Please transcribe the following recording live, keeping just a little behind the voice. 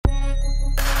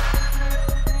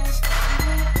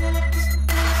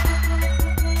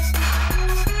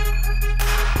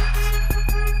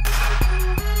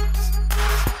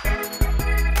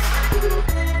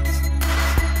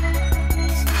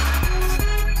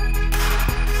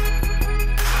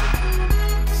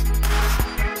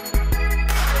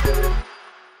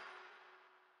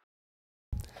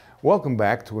Welcome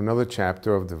back to another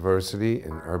chapter of Diversity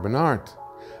in Urban Art.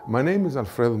 My name is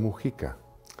Alfredo Mujica.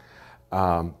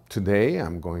 Today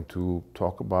I'm going to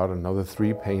talk about another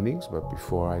 3 paintings, but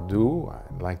before I do,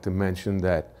 I'd like to mention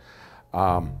that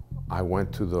I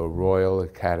went to the Royal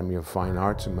Academy of Fine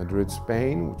Arts in Madrid,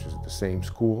 Spain, which is the same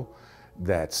school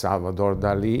that Salvador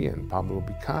Dali and Pablo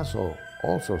Picasso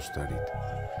also studied.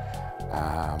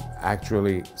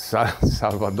 Actually,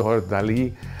 Salvador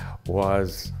Dali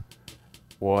was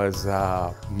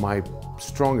my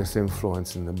strongest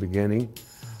influence in the beginning.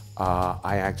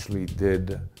 I actually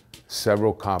did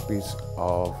several copies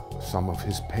of some of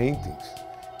his paintings.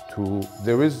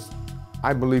 There is,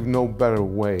 I believe, no better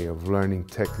way of learning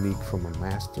technique from a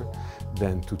master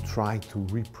than to try to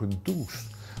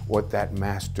reproduce what that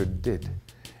master did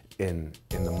in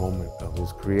the moment of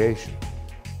his creation.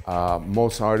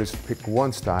 Most artists pick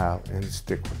one style and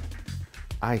stick with it.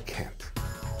 I can't.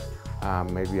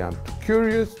 Maybe I'm too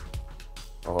curious,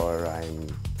 or I'm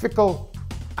fickle,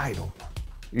 I don't know.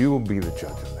 You will be the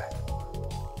judge of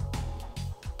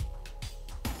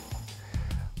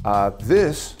that.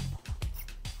 This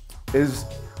is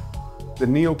the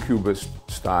Neo-Cubist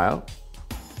style.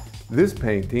 This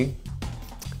painting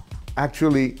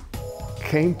actually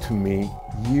came to me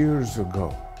years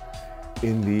ago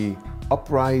in the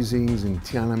uprisings in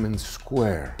Tiananmen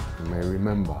Square. You may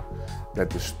remember that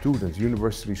the students,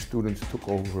 university students, took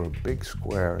over a big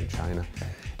square in China,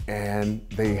 and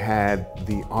they had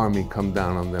the army come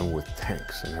down on them with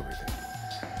tanks and everything.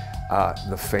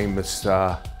 The famous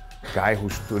guy who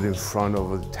stood in front of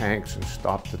the tanks and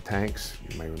stopped the tanks,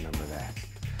 you may remember that.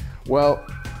 Well,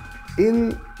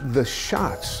 in the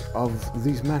shots of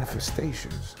these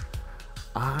manifestations,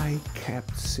 I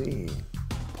kept seeing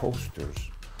posters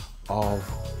of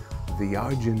the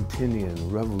Argentinian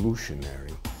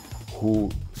revolutionary who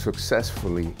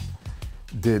successfully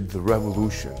did the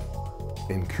revolution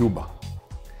in Cuba.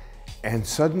 And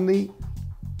suddenly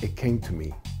it came to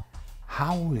me,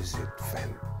 how is it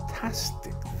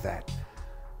fantastic that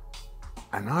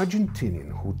an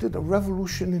Argentinian who did a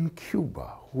revolution in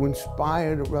Cuba, who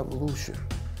inspired a revolution,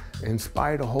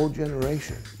 inspired a whole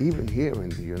generation, even here in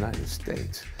the United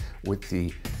States, with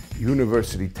the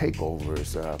university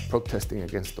takeovers, protesting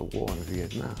against the war in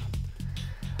Vietnam.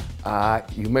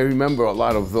 You may remember a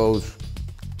lot of those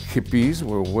hippies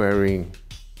were wearing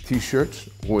t-shirts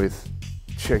with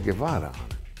Che Guevara on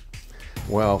it.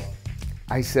 Well,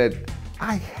 I said,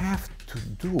 I have to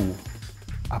do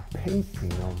a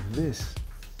painting of this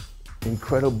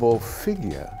incredible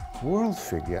figure, world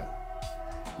figure,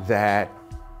 that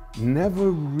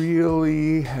never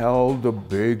really held a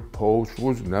big post,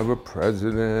 was never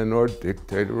president or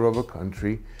dictator of a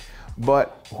country,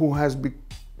 but who has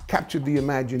captured the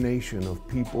imagination of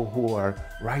people who are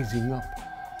rising up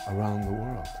around the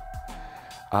world.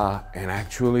 And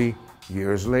actually,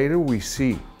 years later, we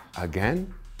see,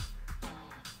 again,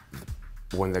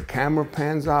 when the camera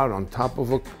pans out on top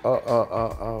of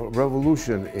a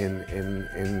revolution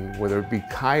in whether it be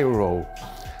Cairo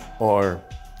or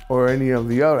any of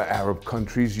the other Arab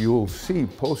countries, you'll see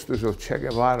posters of Che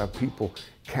Guevara, people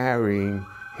carrying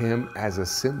him as a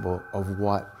symbol of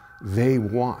what they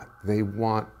want. They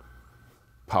want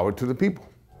power to the people.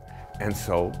 And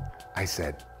so I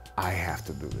said, I have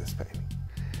to do this painting.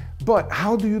 But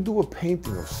how do you do a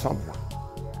painting of someone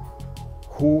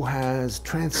who has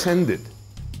transcended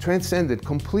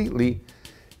completely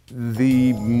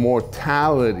the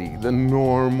mortality, the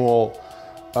normal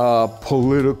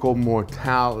political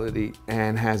mortality,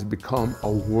 and has become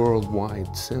a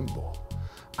worldwide symbol?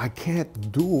 I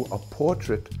can't do a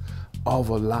portrait of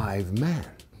a live man.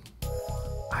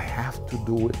 I have to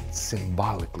do it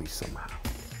symbolically somehow.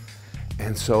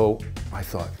 And so I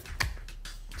thought,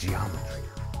 geometry.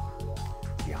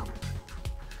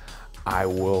 I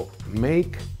will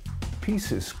make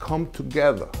pieces come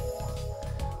together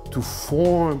to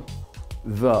form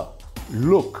the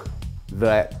look,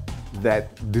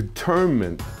 that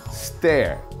determined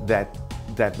stare,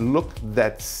 that look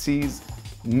that sees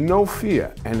no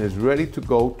fear and is ready to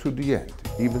go to the end,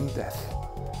 even death.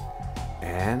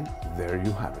 And there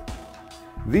you have it.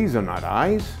 These are not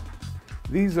eyes.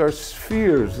 These are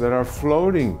spheres that are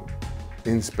floating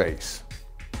in space.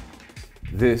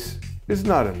 This is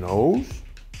not a nose.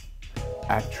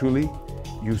 Actually,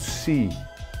 you see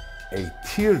a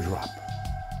teardrop.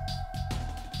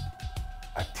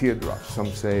 A teardrop. Some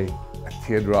say a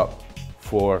teardrop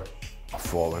for a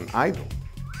fallen idol.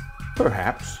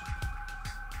 Perhaps.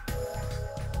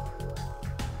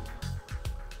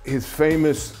 His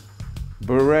famous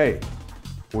beret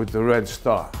with the red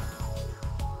star.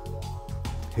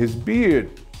 His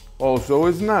beard also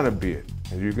is not a beard.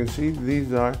 As you can see,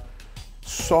 these are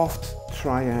soft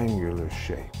triangular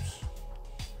shapes,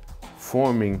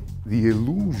 forming the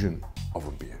illusion of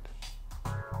a beard.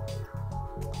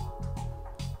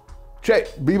 Che,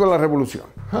 viva la revolución.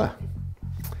 Huh.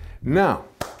 Now,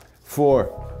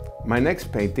 for my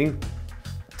next painting,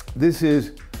 this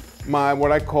is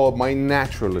what I call my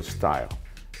naturalist style.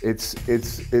 It's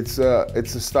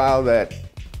a style that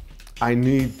I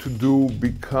need to do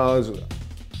because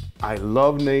I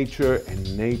love nature,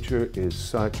 and nature is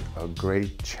such a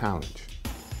great challenge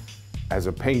as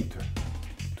a painter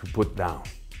to put down,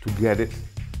 to get it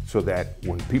so that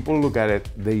when people look at it,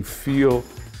 they feel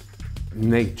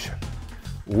nature.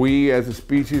 We as a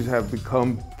species have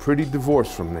become pretty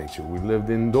divorced from nature. We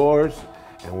lived indoors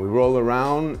and we roll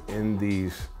around in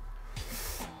these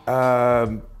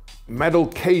metal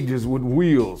cages with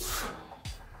wheels,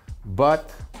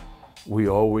 but we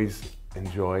always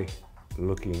enjoy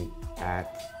looking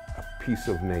at a piece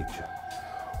of nature.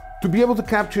 To be able to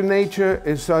capture nature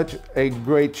is such a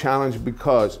great challenge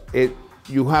because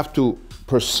you have to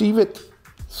perceive it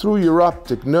through your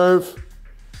optic nerve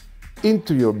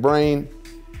into your brain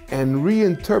and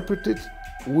reinterpret it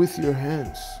with your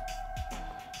hands.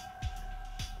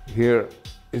 Here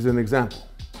is an example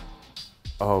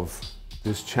of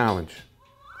this challenge.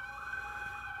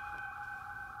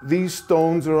 These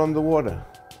stones are underwater,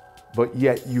 but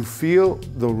yet you feel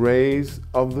the rays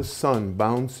of the sun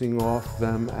bouncing off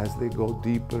them as they go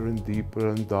deeper and deeper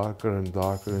and darker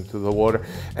into the water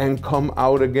and come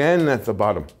out again at the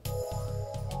bottom.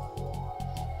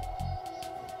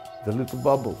 The little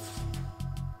bubbles,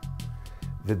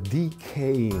 the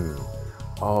decaying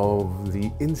of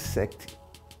the insect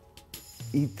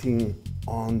eating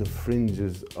on the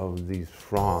fringes of these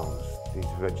fronds, these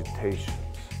vegetations.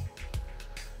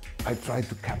 I try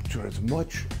to capture as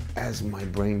much as my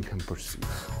brain can perceive.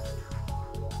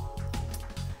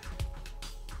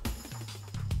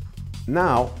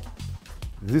 Now,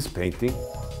 this painting,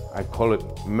 I call it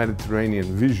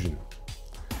Mediterranean Vision.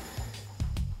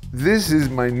 This is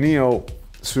my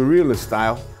neo-surrealist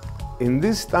style. In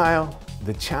this style,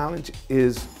 the challenge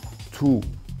is to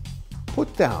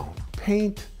put down,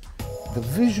 paint the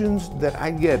visions that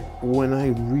I get when I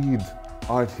read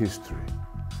art history,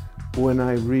 when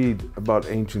I read about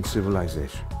ancient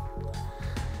civilization.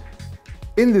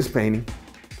 In this painting,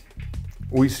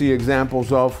 we see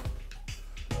examples of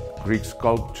Greek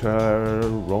sculpture,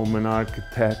 Roman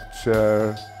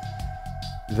architecture,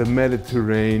 the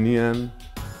Mediterranean,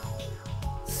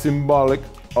 symbolic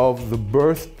of the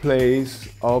birthplace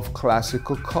of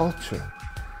classical culture.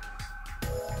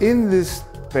 In this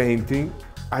painting,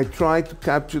 I try to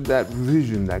capture that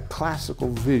vision, that classical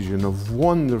vision of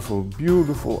wonderful,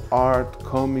 beautiful art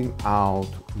coming out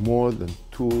more than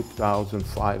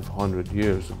 2,500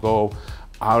 years ago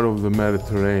out of the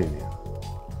Mediterranean.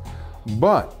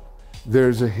 But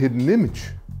there's a hidden image.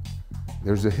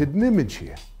 There's a hidden image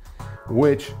here,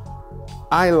 which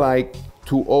I like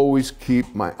to always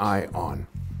keep my eye on.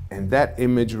 And that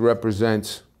image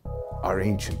represents our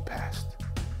ancient past,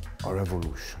 our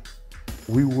evolution.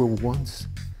 We were once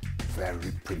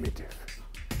very primitive.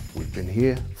 We've been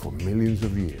here for millions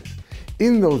of years.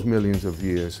 In those millions of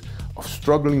years of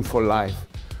struggling for life,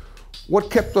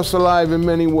 what kept us alive in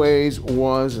many ways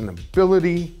was an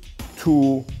ability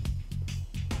to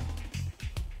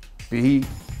be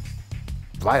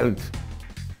violent,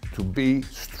 to be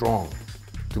strong,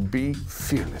 to be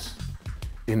fearless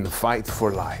in the fight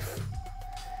for life.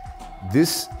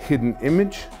 This hidden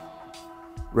image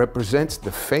represents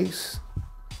the face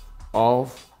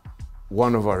of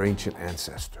one of our ancient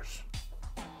ancestors,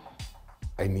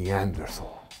 a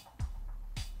Neanderthal,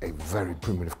 a very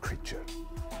primitive creature,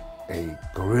 a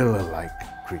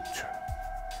gorilla-like creature.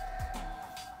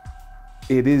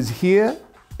 It is here,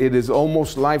 it is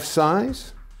almost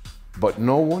life-size, but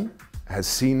no one has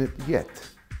seen it yet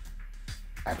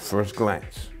at first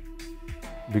glance,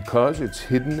 because it's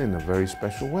hidden in a very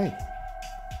special way.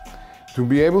 To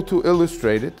be able to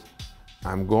illustrate it,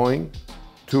 I'm going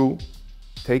to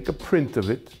take a print of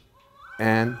it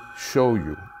and show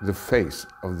you the face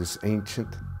of this ancient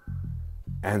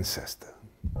ancestor.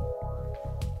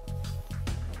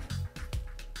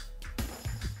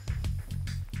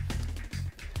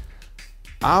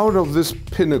 Out of this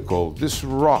pinnacle, this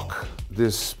rock,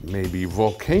 this maybe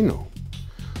volcano,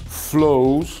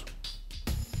 flows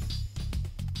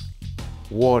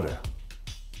water,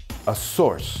 a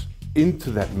source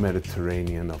into that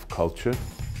Mediterranean of culture.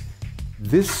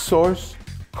 This source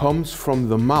comes from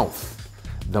the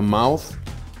mouth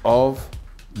of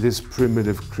this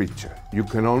primitive creature. You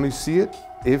can only see it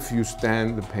if you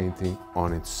stand the painting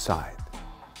on its side.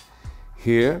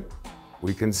 Here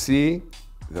we can see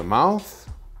the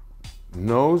mouth,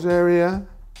 nose area,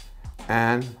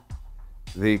 and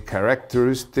the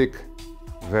characteristic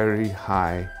very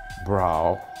high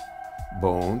brow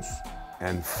bones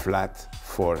and flat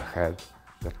forehead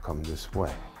that come this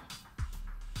way.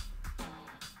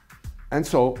 And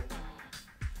so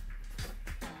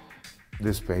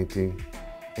this painting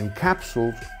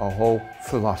encapsulates a whole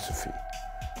philosophy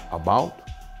about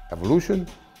evolution,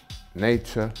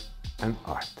 nature, and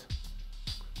art.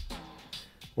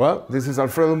 Well, this is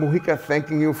Alfredo Mujica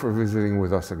thanking you for visiting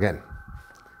with us again.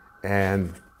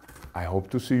 And I hope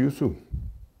to see you soon.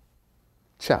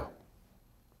 Ciao.